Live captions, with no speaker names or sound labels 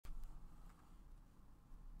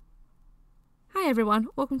everyone,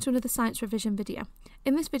 welcome to another science revision video.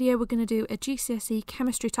 In this video we're going to do a GCSE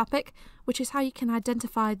Chemistry topic, which is how you can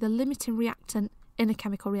identify the limiting reactant in a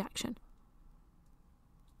chemical reaction.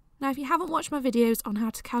 Now if you haven't watched my videos on how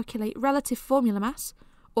to calculate relative formula mass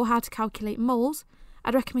or how to calculate moles,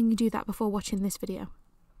 I'd recommend you do that before watching this video.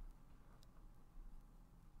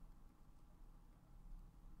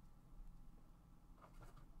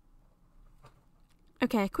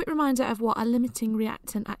 Okay, a quick reminder of what a limiting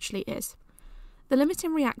reactant actually is. The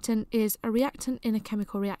limiting reactant is a reactant in a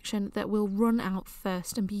chemical reaction that will run out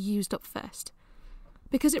first and be used up first.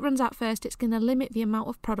 Because it runs out first, it's going to limit the amount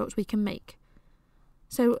of product we can make.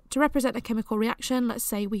 So to represent a chemical reaction, let's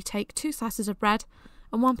say we take 2 slices of bread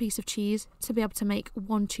and 1 piece of cheese to be able to make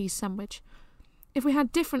 1 cheese sandwich. If we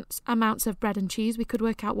had different amounts of bread and cheese, we could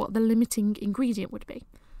work out what the limiting ingredient would be.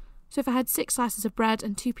 So if I had 6 slices of bread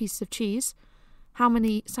and 2 pieces of cheese, how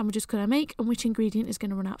many sandwiches could I make and which ingredient is going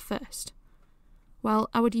to run out first?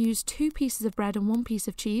 Well, I would use 2 pieces of bread and 1 piece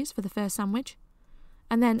of cheese for the first sandwich,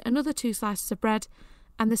 and then another 2 slices of bread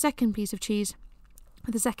and the second piece of cheese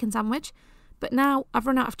for the second sandwich. But now I've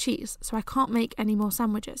run out of cheese, so I can't make any more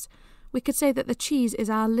sandwiches. We could say that the cheese is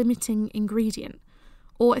our limiting ingredient,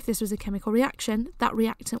 or if this was a chemical reaction, that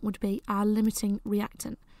reactant would be our limiting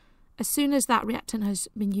reactant. As soon as that reactant has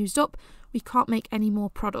been used up, we can't make any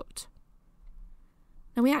more product.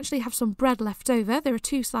 Now we actually have some bread left over, there are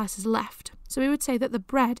 2 slices left, so we would say that the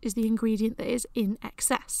bread is the ingredient that is in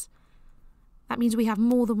excess. That means we have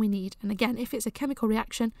more than we need, and again, if it's a chemical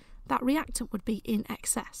reaction, that reactant would be in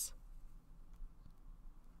excess.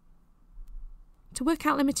 To work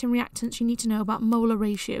out limiting reactants, you need to know about molar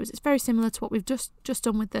ratios. It's very similar to what we've just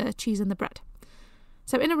done with the cheese and the bread.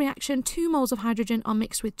 So in a reaction, 2 moles of hydrogen are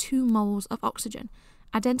mixed with 2 moles of oxygen.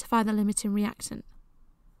 Identify the limiting reactant.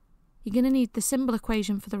 You're going to need the symbol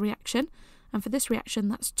equation for the reaction, and for this reaction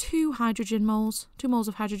that's 2 moles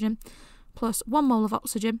of hydrogen plus 1 mole of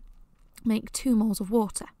oxygen make 2 moles of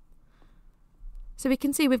water. So we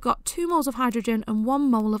can see we've got 2 moles of hydrogen and 1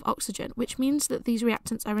 mole of oxygen, which means that these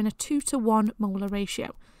reactants are in a 2-to-1 molar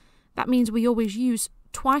ratio. That means we always use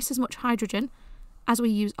twice as much hydrogen as we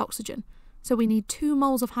use oxygen. So we need 2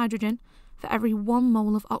 moles of hydrogen for every 1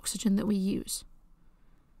 mole of oxygen that we use.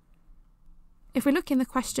 If we look in the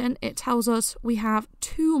question, it tells us we have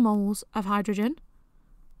 2 moles of hydrogen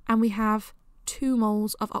and we have 2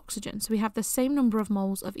 moles of oxygen. So we have the same number of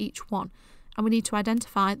moles of each one, and we need to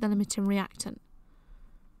identify the limiting reactant.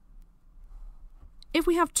 If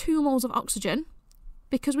we have 2 moles of oxygen,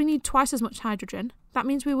 because we need twice as much hydrogen, that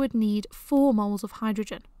means we would need 4 moles of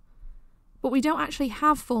hydrogen. But we don't actually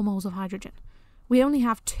have 4 moles of hydrogen. We only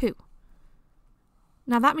have 2.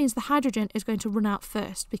 Now that means the hydrogen is going to run out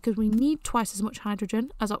first because we need twice as much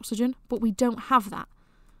hydrogen as oxygen, but we don't have that.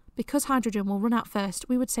 Because hydrogen will run out first,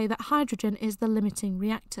 we would say that hydrogen is the limiting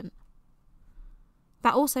reactant.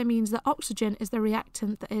 That also means that oxygen is the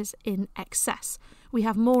reactant that is in excess. We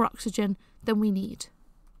have more oxygen than we need.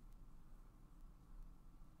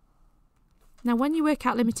 Now when you work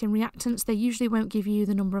out limiting reactants, they usually won't give you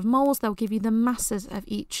the number of moles, they'll give you the masses of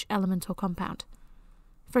each element or compound.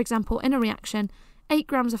 For example, in a reaction, 8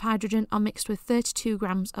 grams of hydrogen are mixed with 32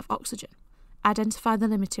 grams of oxygen. Identify the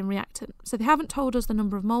limiting reactant. So they haven't told us the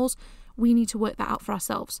number of moles, we need to work that out for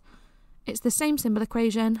ourselves. It's the same symbol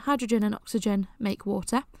equation, hydrogen and oxygen make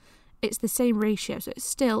water. It's the same ratio, so it's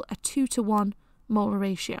still a 2-to-1 molar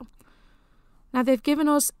ratio. Now they've given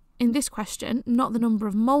us, in this question, not the number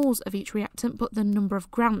of moles of each reactant, but the number of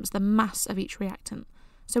grams, the mass of each reactant.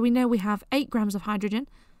 So we know we have 8 grams of hydrogen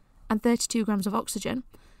and 32 grams of oxygen,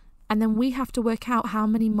 and then we have to work out how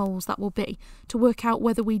many moles that will be to work out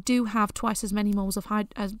whether we do have twice as many moles of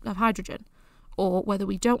hydrogen or whether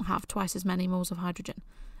we don't have twice as many moles of hydrogen.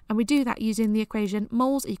 And we do that using the equation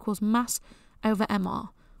moles equals mass over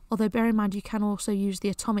mR, although bear in mind you can also use the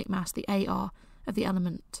atomic mass, the AR, of the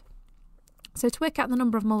element. So to work out the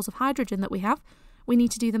number of moles of hydrogen that we have, we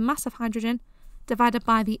need to do the mass of hydrogen divided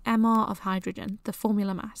by the mR of hydrogen, the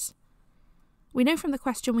formula mass. We know from the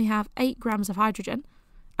question we have 8 grams of hydrogen,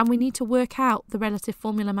 and we need to work out the relative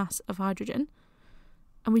formula mass of hydrogen,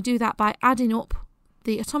 and we do that by adding up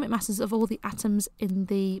the atomic masses of all the atoms in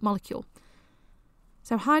the molecule.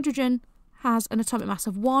 So hydrogen has an atomic mass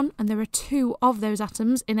of 1, and there are 2 of those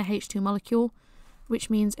atoms in a H2 molecule, which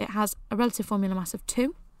means it has a relative formula mass of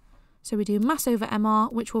 2. So we do mass over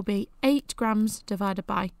mR, which will be 8 grams divided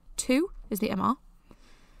by 2 is the mR,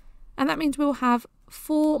 and that means we will have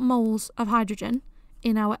 4 moles of hydrogen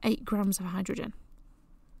in our 8 grams of hydrogen.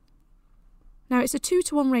 Now it's a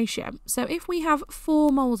 2-to-1 ratio, so if we have 4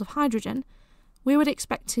 moles of hydrogen, we would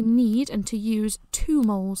expect to need and to use 2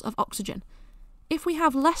 moles of oxygen. If we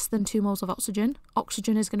have less than 2 moles of oxygen,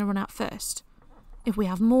 oxygen is going to run out first. If we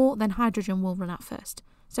have more, then hydrogen will run out first.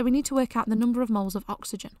 So we need to work out the number of moles of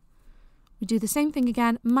oxygen. We do the same thing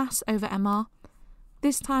again, mass over mR.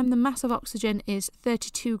 This time the mass of oxygen is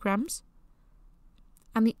 32 grams.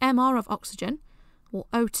 And the mR of oxygen, or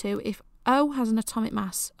O2, if O has an atomic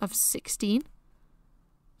mass of 16,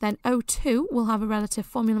 then O2 will have a relative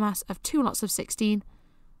formula mass of 2 lots of 16,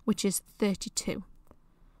 which is 32.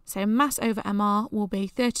 So mass over mR will be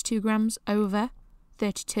 32 grams over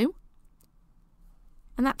 32.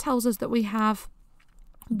 And that tells us that we have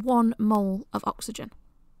 1 mole of oxygen.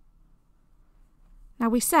 Now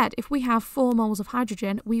we said if we have 4 moles of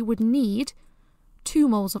hydrogen, we would need 2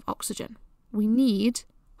 moles of oxygen. We need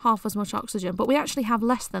half as much oxygen, but we actually have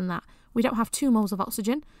less than that. We don't have 2 moles of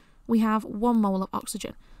oxygen, we have 1 mole of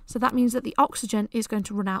oxygen. So that means that the oxygen is going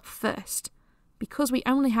to run out first. Because we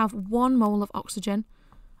only have 1 mole of oxygen,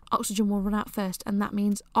 oxygen will run out first, and that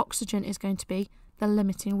means oxygen is going to be the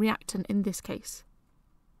limiting reactant in this case.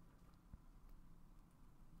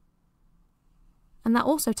 And that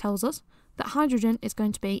also tells us that hydrogen is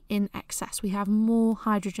going to be in excess. We have more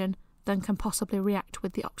hydrogen than can possibly react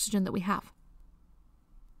with the oxygen that we have.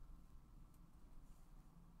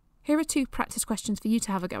 Here are 2 practice questions for you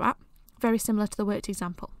to have a go at, very similar to the worked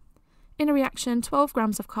example. In a reaction, 12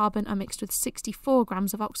 grams of carbon are mixed with 64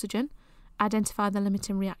 grams of oxygen. Identify the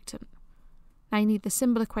limiting reactant. Now you need the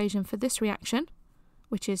symbol equation for this reaction,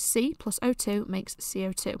 which is C plus O2 makes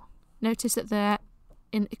CO2. Notice that they're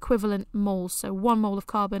in equivalent moles, so 1 mole of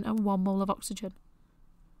carbon and 1 mole of oxygen.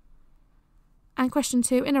 And question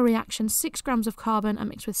 2, in a reaction, 6 grams of carbon are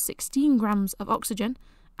mixed with 16 grams of oxygen.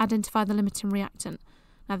 Identify the limiting reactant.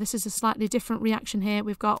 Now this is a slightly different reaction here.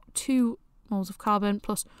 We've got 2 moles of carbon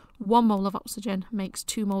plus 1 mole of oxygen makes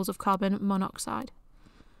 2 moles of carbon monoxide.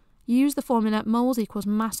 Use the formula moles equals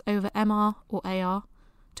mass over mR or AR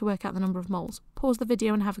to work out the number of moles. Pause the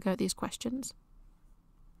video and have a go at these questions.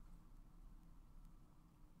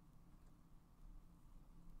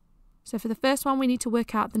 So for the first one, we need to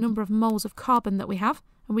work out the number of moles of carbon that we have,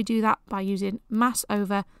 and we do that by using mass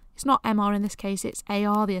over, it's not mR in this case, it's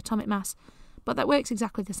AR, the atomic mass, but that works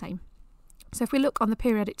exactly the same. So if we look on the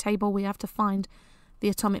periodic table, we have to find the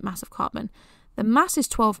atomic mass of carbon. The mass is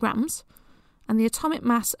 12 grams, and the atomic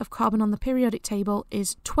mass of carbon on the periodic table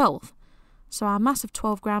is 12. So our mass of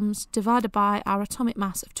 12 grams divided by our atomic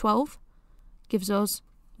mass of 12 gives us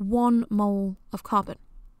 1 mole of carbon.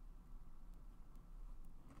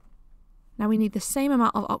 Now we need the same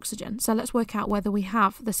amount of oxygen, so let's work out whether we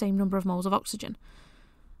have the same number of moles of oxygen.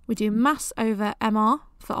 We do mass over mR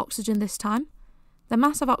for oxygen this time. The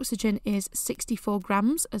mass of oxygen is 64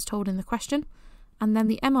 grams as told in the question, and then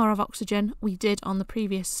the mR of oxygen we did on the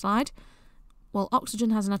previous slide. Well,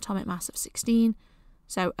 oxygen has an atomic mass of 16,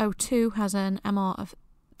 so O2 has an mR of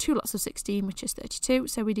 2 lots of 16, which is 32,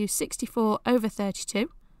 so we do 64 over 32.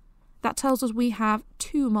 That tells us we have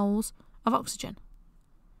 2 moles of oxygen.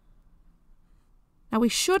 Now we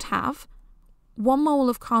should have 1 mole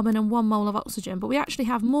of carbon and 1 mole of oxygen, but we actually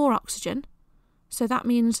have more oxygen, so that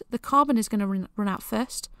means the carbon is going to run out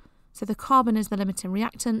first, so the carbon is the limiting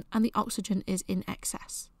reactant and the oxygen is in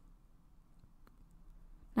excess.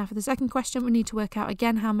 Now for the second question, we need to work out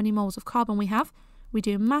again how many moles of carbon we have. We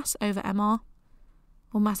do mass over mR,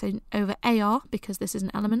 or mass over AR, because this is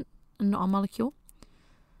an element and not a molecule.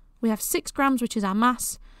 We have 6 grams, which is our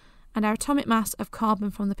mass, and our atomic mass of carbon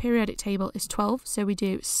from the periodic table is 12, so we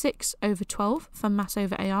do 6 over 12 for mass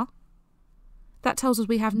over AR. That tells us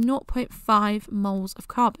we have 0.5 moles of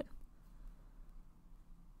carbon.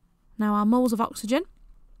 Now our moles of oxygen,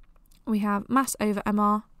 we have mass over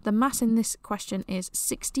mR. The mass in this question is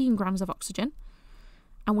 16 grams of oxygen,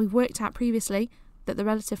 and we've worked out previously that the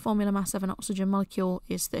relative formula mass of an oxygen molecule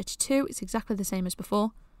is 32. It's exactly the same as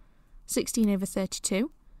before. 16 over 32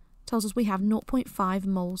 tells us we have 0.5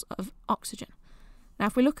 moles of oxygen. Now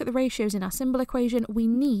if we look at the ratios in our symbol equation, we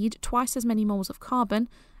need twice as many moles of carbon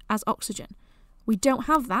as oxygen. We don't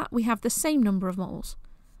have that, we have the same number of moles.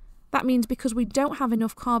 That means because we don't have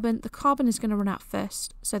enough carbon, the carbon is going to run out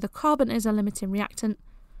first. So the carbon is a limiting reactant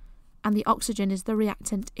and the oxygen is the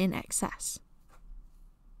reactant in excess.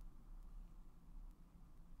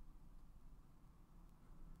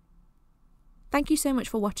 Thank you so much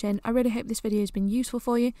for watching. I really hope this video has been useful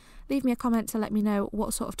for you. Leave me a comment to let me know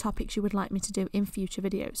what sort of topics you would like me to do in future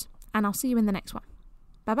videos. And I'll see you in the next one.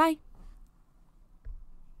 Bye bye!